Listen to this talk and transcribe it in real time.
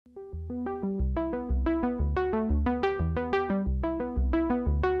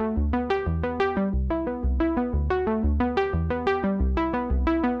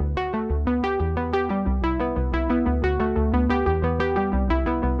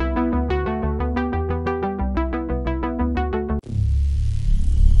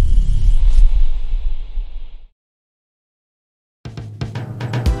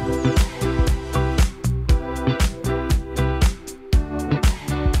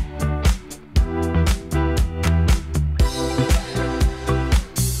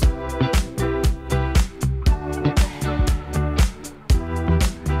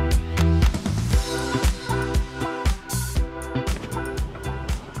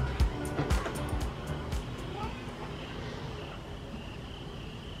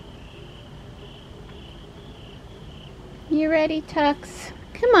You ready, Tux?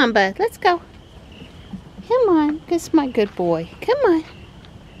 Come on, bud. Let's go. Come on. This is my good boy. Come on.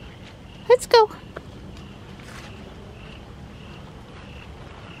 Let's go.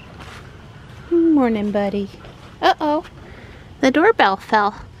 Morning, buddy. Uh-oh. The doorbell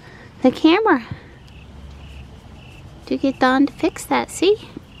fell. The camera. To get Don to fix that, see?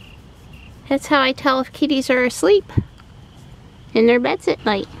 That's how I tell if kitties are asleep in their beds at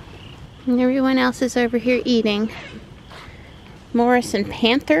night. And everyone else is over here eating. Morris and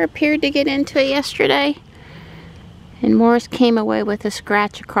Panther appeared to get into it yesterday. And Morris came away with a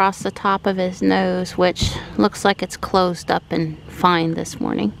scratch across the top of his nose, which looks like it's closed up and fine this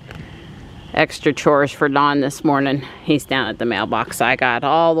morning. Extra chores for Don this morning. He's down at the mailbox. I got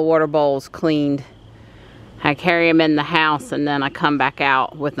all the water bowls cleaned. I carry them in the house and then I come back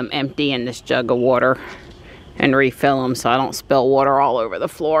out with them empty in this jug of water and refill them so I don't spill water all over the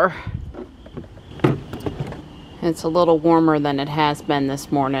floor. It's a little warmer than it has been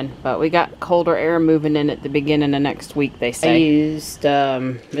this morning, but we got colder air moving in at the beginning of next week, they say. I used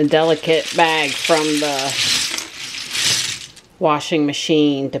a delicate bag from the washing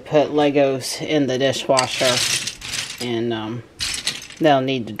machine to put Legos in the dishwasher, and they'll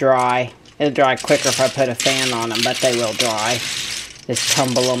need to dry. It'll dry quicker if I put a fan on them, but they will dry. Just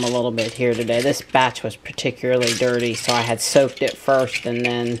tumble them a little bit here today. This batch was particularly dirty, so I had soaked it first, and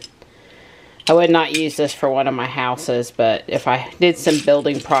then I would not use this for one of my houses, but if I did some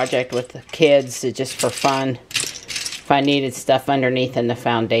building project with the kids, just for fun, if I needed stuff underneath in the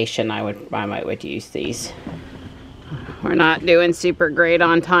foundation, I might would use these. We're not doing super great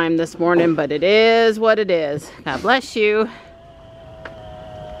on time this morning, but it is what it is. God bless you.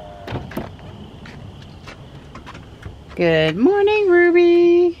 Good morning,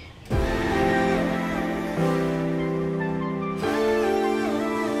 Ruby.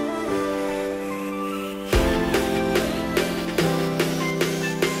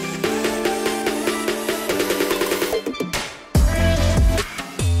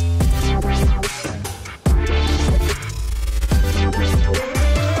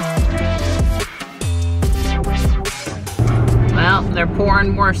 They're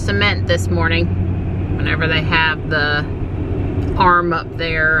pouring more cement this morning. Whenever they have the arm up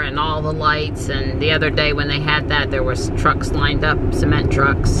there and all the lights, and the other day when they had that, there was trucks lined up, cement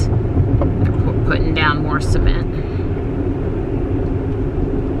trucks. They're putting down more cement.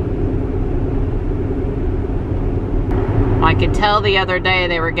 I could tell the other day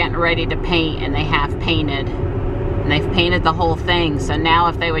they were getting ready to paint, and they have painted. And they've painted the whole thing, so now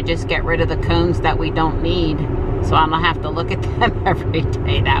if they would just get rid of the cones that we don't need, so I don't have to look at them every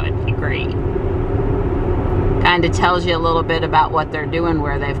day, that would be great. Kind of tells you a little bit about what they're doing,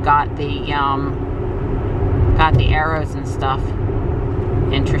 where they've got the arrows and stuff.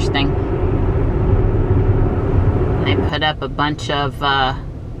 Interesting. They put up a bunch of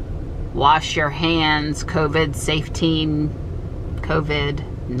wash your hands,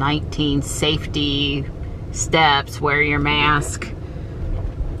 COVID-19 safety steps, wear your mask.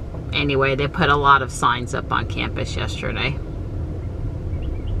 Anyway, they put a lot of signs up on campus yesterday.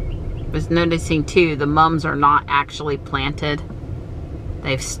 I was noticing too, the mums are not actually planted.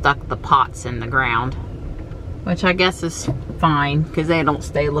 They've stuck the pots in the ground, which I guess is fine because they don't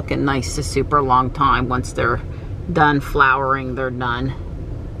stay looking nice a super long time. Once they're done flowering, they're done.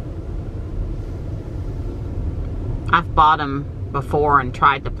 I've bought them before and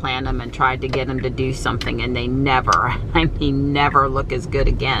tried to plant them and tried to get them to do something, and they never, I mean never look as good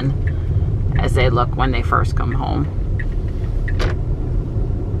again as they look when they first come home.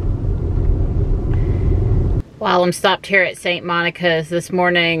 While I'm stopped here at St. Monica's this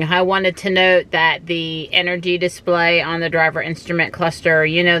morning, I wanted to note that the energy display on the driver instrument cluster,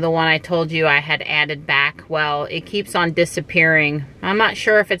 you know, the one I told you I had added back, well, it keeps on disappearing. I'm not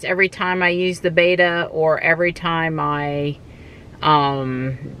sure if it's every time I use the beta or every time I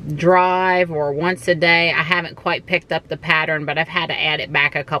drive or once a day. I haven't quite picked up the pattern, but I've had to add it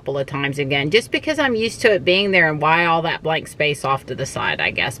back a couple of times again, just because I'm used to it being there, and why all that blank space off to the side,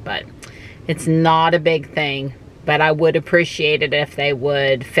 I guess. But it's not a big thing, but I would appreciate it if they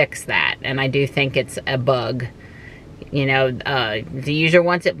would fix that, and I do think it's a bug. You know, if the user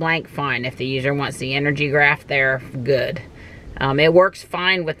wants it blank, fine. If the user wants the energy graph there, good. It works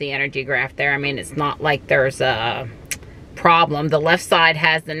fine with the energy graph there. I mean, it's not like there's a problem. The left side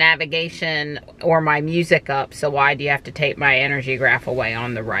has the navigation or my music up, so why do you have to take my energy graph away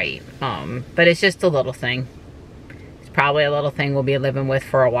on the right? But it's just a little thing. It's probably a little thing we'll be living with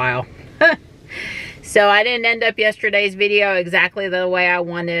for a while. So I didn't end up yesterday's video exactly the way I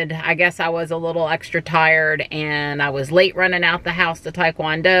wanted. I guess I was a little extra tired and I was late running out the house to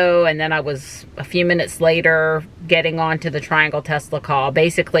Taekwondo, and then I was a few minutes later getting on to the Triangle Tesla call.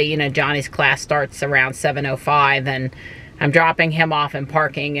 Basically, you know, Johnny's class starts around 7:05 and I'm dropping him off and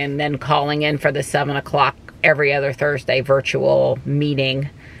parking and then calling in for the 7 o'clock every other Thursday virtual meeting.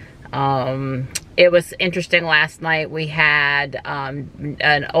 It was interesting last night. We had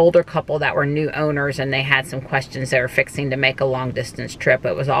an older couple that were new owners, and they had some questions. They were fixing to make a long distance trip.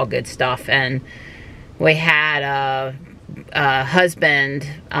 It was all good stuff. And we had a husband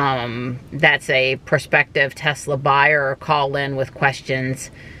that's a prospective Tesla buyer call in with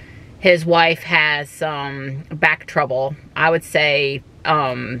questions. His wife has back trouble, I would say,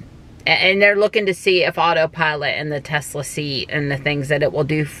 and they're looking to see if autopilot and the Tesla seat and the things that it will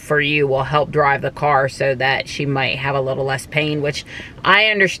do for you will help drive the car so that she might have a little less pain, which I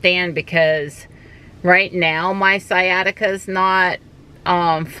understand, because right now my sciatica's not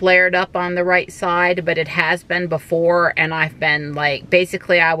flared up on the right side, but it has been before, and I've been like,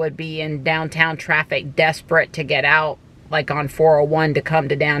 basically I would be in downtown traffic desperate to get out, like on 401 to come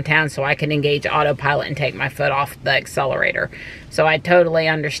to downtown so I can engage autopilot and take my foot off the accelerator. So I totally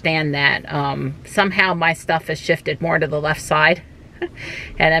understand that. Somehow my stuff has shifted more to the left side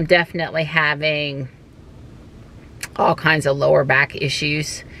and I'm definitely having all kinds of lower back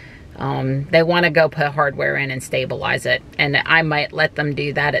issues. They want to go put hardware in and stabilize it, and I might let them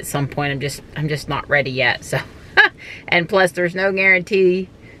do that at some point. I'm just not ready yet. So and plus there's no guarantee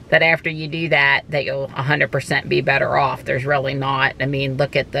that after you do that, that you'll 100% be better off. There's really not. I mean,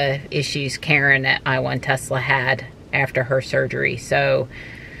 look at the issues Karen at I1 Tesla had after her surgery. So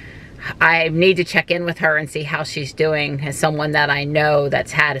I need to check in with her and see how she's doing, as someone that I know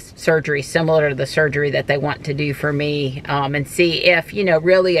that's had a surgery similar to the surgery that they want to do for me, and see if, you know,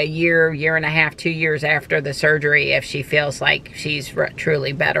 really a year, year and a half, 2 years after the surgery, if she feels like she's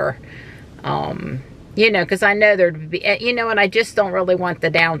truly better. You know, because I know there'd be, you know, and I just don't really want the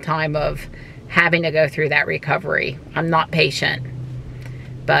downtime of having to go through that recovery. I'm not patient,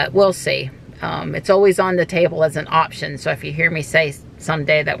 but we'll see. It's always on the table as an option. So if you hear me say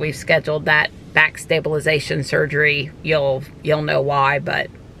someday that we've scheduled that back stabilization surgery, you'll know why. But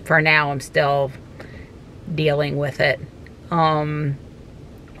for now, I'm still dealing with it.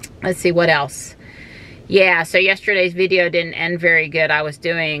 Let's see what else. Yeah, so yesterday's video didn't end very good. I was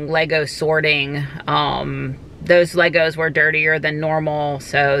doing Lego sorting. Those Legos were dirtier than normal,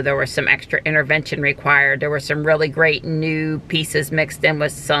 so there was some extra intervention required. There were some really great new pieces mixed in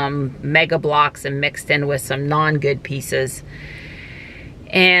with some mega blocks and mixed in with some non-good pieces.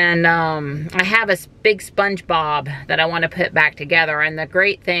 And I have a big SpongeBob that I want to put back together. And the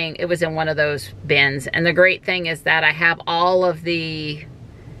great thing, it was in one of those bins. And the great thing is that I have all of the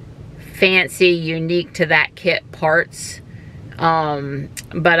fancy, unique to that kit parts,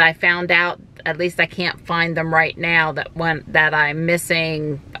 but I found out, at least I can't find them right now, that I'm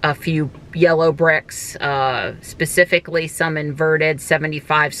missing a few yellow bricks, specifically some inverted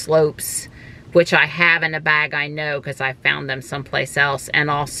 75 slopes, which I have in a bag, I know, because I found them someplace else,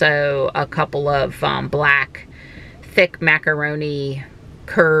 and also a couple of black thick macaroni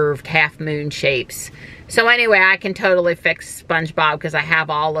curved half moon shapes. So anyway, I can totally fix SpongeBob because I have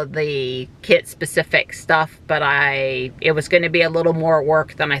all of the kit specific stuff, but it was going to be a little more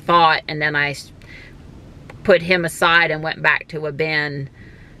work than I thought, and then I put him aside and went back to a bin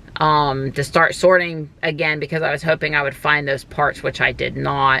to start sorting again, because I was hoping I would find those parts, which I did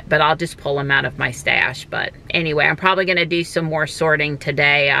not, but I'll just pull them out of my stash. But anyway, I'm probably going to do some more sorting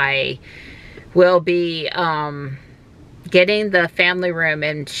today. I will be getting the family room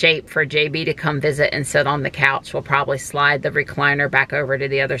in shape for JB to come visit and sit on the couch. We'll probably slide the recliner back over to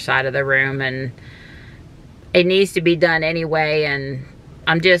the other side of the room, and it needs to be done anyway. And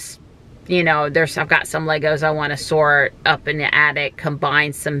I'm just, you know, I've got some Legos I want to sort up in the attic,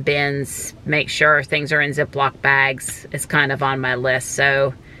 combine some bins, make sure things are in Ziploc bags. It's kind of on my list.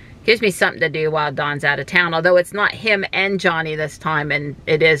 So gives me something to do while Don's out of town, although it's not him and Johnny this time, and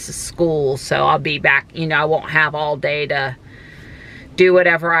it is school, so I'll be back. You know, I won't have all day to do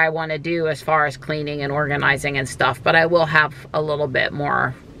whatever I want to do as far as cleaning and organizing and stuff, but I will have a little bit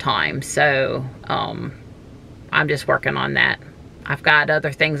more time. So I'm just working on that. I've got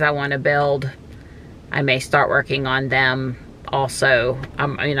other things I want to build. I may start working on them also. I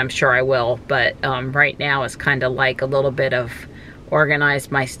mean, I'm sure I will, but right now it's kind of like a little bit of organize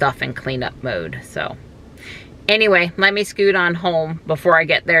my stuff and clean up mode. So anyway, let me scoot on home before I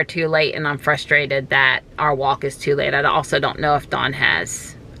get there too late and I'm frustrated that our walk is too late. I also don't know if Don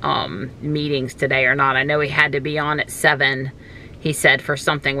has meetings today or not. I know he had to be on at 7 he said, for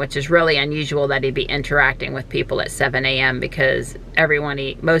something which is really unusual that he'd be interacting with people at 7 a.m. because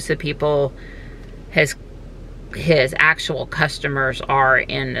most of the people, his actual customers are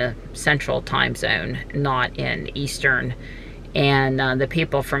in the central time zone, not in Eastern. And the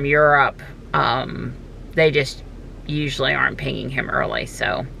people from Europe, they just usually aren't pinging him early.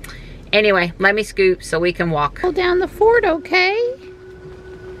 So anyway, let me scoop so we can walk. Hold down the fort, okay?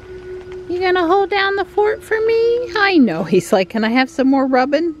 You gonna hold down the fort for me? I know. He's like, can I have some more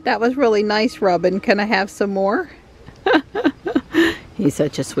rubbing? That was really nice rubbing. Can I have some more? He's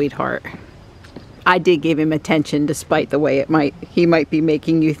such a sweetheart. I did give him attention despite the way he might be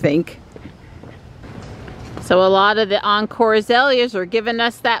making you think. So a lot of the encore azaleas are giving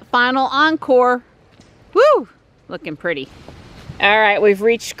us that final encore. Woo! Looking pretty. All right, we've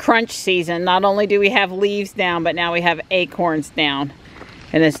reached crunch season. Not only do we have leaves down, but now we have acorns down.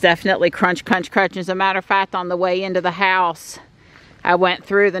 And it's definitely crunch, crunch, crunch. As a matter of fact, on the way into the house, I went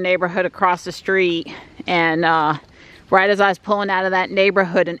through the neighborhood across the street, and right as I was pulling out of that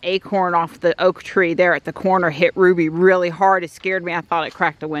neighborhood, an acorn off the oak tree there at the corner hit Ruby really hard. It scared me. I thought it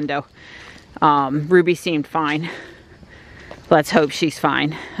cracked a window. Ruby seemed fine. Let's hope she's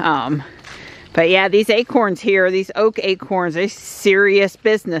fine. But yeah, these acorns here, these oak acorns, they're serious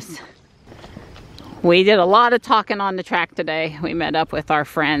business. We did a lot of talking on the track today. We met up with our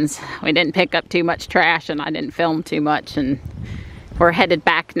friends. We didn't pick up too much trash, and I didn't film too much, and we're headed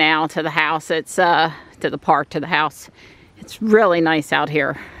back now to the house. It's to the park, to the house. It's really nice out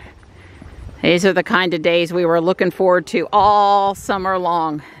here. These are the kind of days we were looking forward to all summer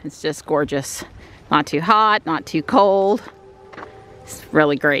long. It's just gorgeous. Not too hot, not too cold. It's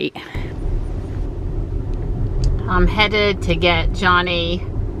really great. I'm headed to get Johnny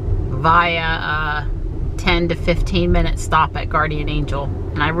via a 10 to 15 minute stop at Guardian Angel,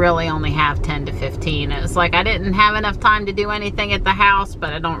 and I really only have 10 to 15. It's like I didn't have enough time to do anything at the house,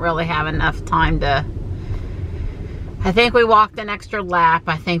 but I don't really have enough time to. I think we walked an extra lap.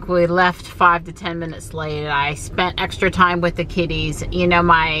 I think we left 5 to 10 minutes late. I spent extra time with the kitties. You know,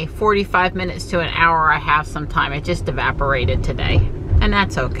 my 45 minutes to an hour I have some time, it just evaporated today, and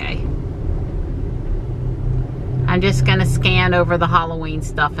that's okay. I'm just gonna scan over the Halloween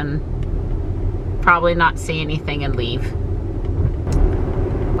stuff and probably not see anything and leave.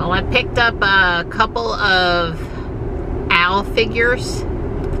 Well, I picked up a couple of owl figures,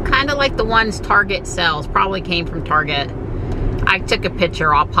 kind of like the ones Target sells, probably came from Target. I took a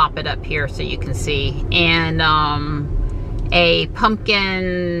picture, I'll pop it up here so you can see. And a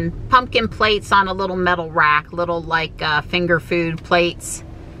pumpkin plates on a little metal rack, little like finger food plates.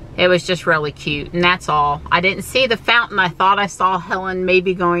 It was just really cute, and that's all. I didn't see the fountain I thought I saw Helen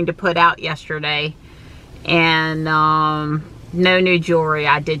maybe going to put out yesterday. And no new jewelry.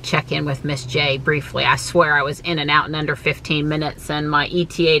 I did check in with Miss J briefly. I swear I was in and out in under 15 minutes, and my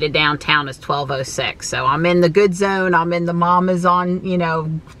ETA to downtown is 12:06. So I'm in the good zone. I'm in the mom is on, you know,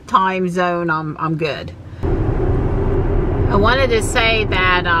 time zone. I'm good. I wanted to say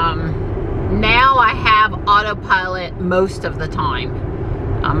that now I have autopilot most of the time.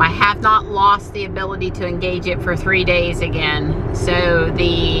 I have not lost the ability to engage it for 3 days again. So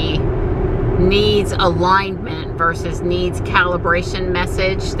the needs alignment versus needs calibration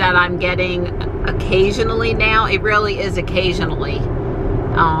message that I'm getting occasionally now, it really is occasionally.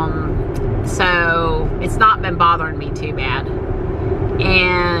 So it's not been bothering me too bad.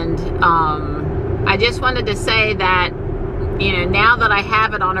 And I just wanted to say that, you know, now that I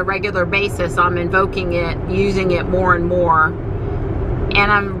have it on a regular basis, I'm invoking it, using it more and more. And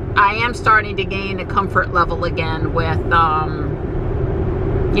I am starting to gain a comfort level again with,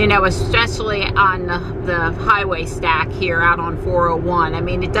 you know, especially on the highway stack here out on 401. I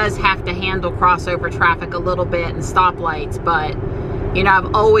mean, it does have to handle crossover traffic a little bit and stoplights, but, you know,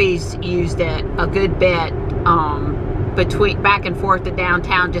 I've always used it a good bit between back and forth to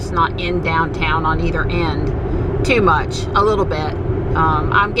downtown, just not in downtown on either end too much, a little bit.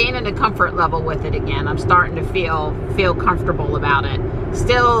 I'm gaining a comfort level with it again. I'm starting to feel comfortable about it.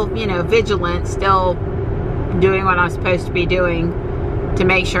 Still, you know, vigilant, still doing what I'm supposed to be doing to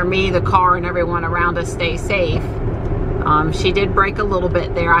make sure me, the car, and everyone around us stay safe. She did brake a little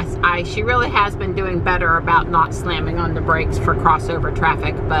bit there. She really has been doing better about not slamming on the brakes for crossover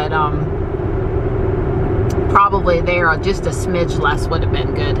traffic, but probably there just a smidge less would have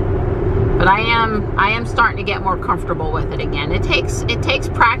been good. But I am starting to get more comfortable with it again. It takes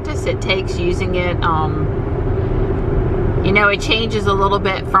practice. It takes using it. You know, it changes a little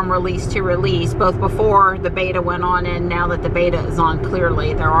bit from release to release, both before the beta went on and now that the beta is on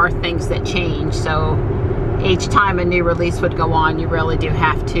clearly. There are things that change. So each time a new release would go on, you really do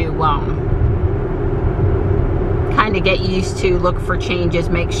have to kind kind of get used to, look for changes,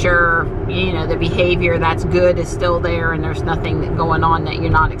 make sure, you know, the behavior that's good is still there and there's nothing going on that you're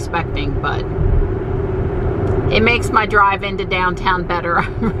not expecting. But it makes my drive into downtown better.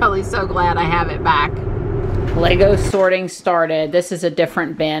 I'm really so glad I have it back. Lego sorting started. This is a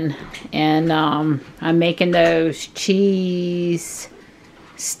different bin, and I'm making those cheese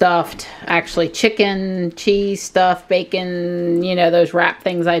stuffed, actually chicken, cheese stuffed, bacon, you know, those wrap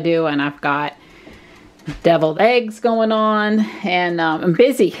things I do, and I've got deviled eggs going on, and I'm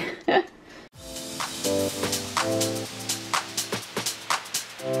busy.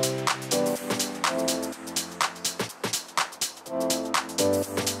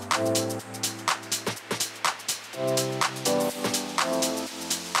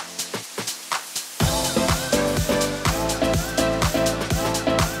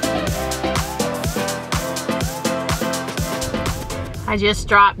 I just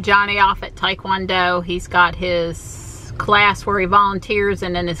dropped Johnny off at Taekwondo. He's got his class where he volunteers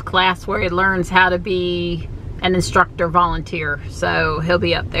and then his class where he learns how to be an instructor volunteer. So he'll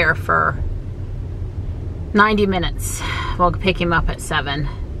be up there for 90 minutes. We'll pick him up at 7.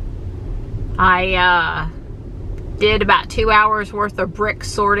 I did about 2 hours worth of brick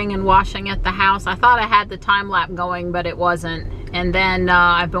sorting and washing at the house. I thought I had the time lapse going, but it wasn't. And then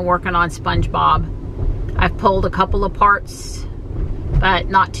I've been working on SpongeBob. I've pulled a couple of parts, but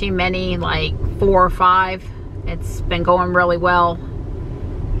not too many, like 4 or 5. It's been going really well.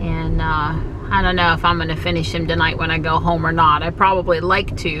 And I don't know if I'm gonna finish him tonight when I go home or not. I'd probably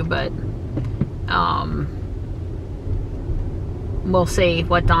like to, but we'll see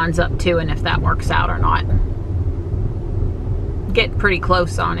what Don's up to and if that works out or not. Getting pretty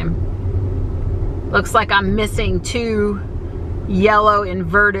close on him. Looks like I'm missing 2 yellow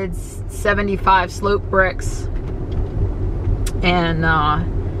inverted 75 slope bricks. And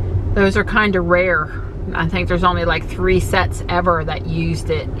those are kind of rare. I think there's only like 3 sets ever that used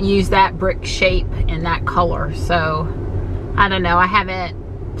that brick shape and that color. So I don't know, I haven't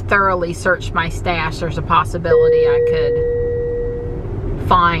thoroughly searched my stash. There's a possibility I could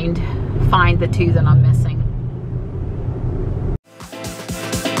find the 2 that I'm missing.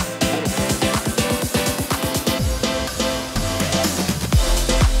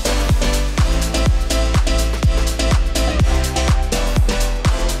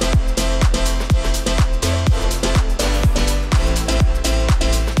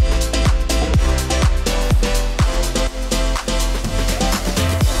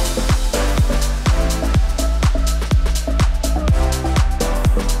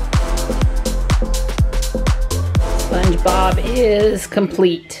 SpongeBob is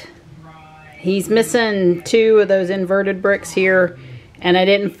complete. He's missing 2 of those inverted bricks here, and I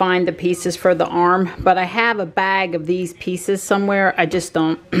didn't find the pieces for the arm, but I have a bag of these pieces somewhere. I just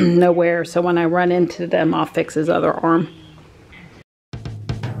don't know where, so when I run into them, I'll fix his other arm.